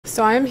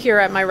So I'm here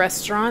at my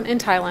restaurant in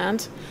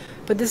Thailand,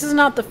 but this is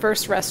not the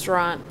first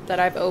restaurant that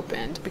I've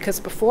opened because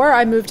before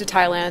I moved to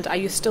Thailand, I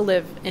used to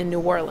live in New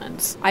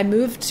Orleans. I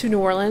moved to New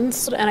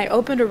Orleans and I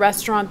opened a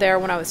restaurant there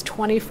when I was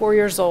 24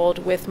 years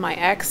old with my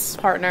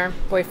ex-partner,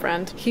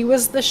 boyfriend. He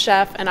was the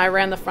chef and I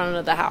ran the front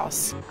of the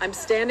house. I'm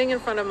standing in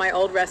front of my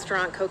old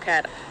restaurant,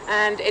 Coquette,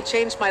 and it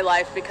changed my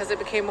life because it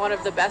became one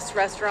of the best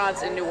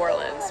restaurants in New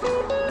Orleans.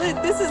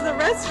 This is the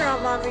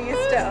restaurant Mommy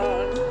used to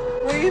own.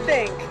 What do you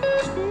think?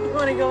 You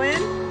want to go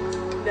in?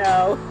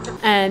 No.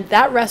 And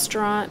that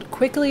restaurant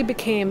quickly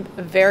became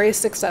very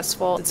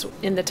successful. It's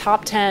in the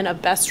top 10 of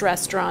best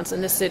restaurants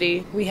in the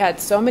city. We had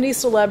so many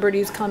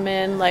celebrities come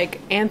in, like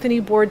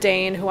Anthony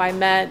Bourdain, who I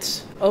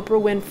met,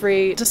 Oprah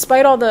Winfrey.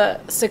 Despite all the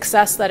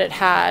success that it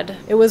had,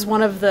 it was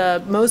one of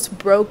the most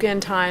broken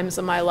times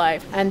of my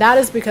life. And that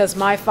is because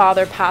my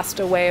father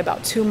passed away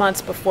about 2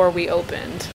 months before we opened.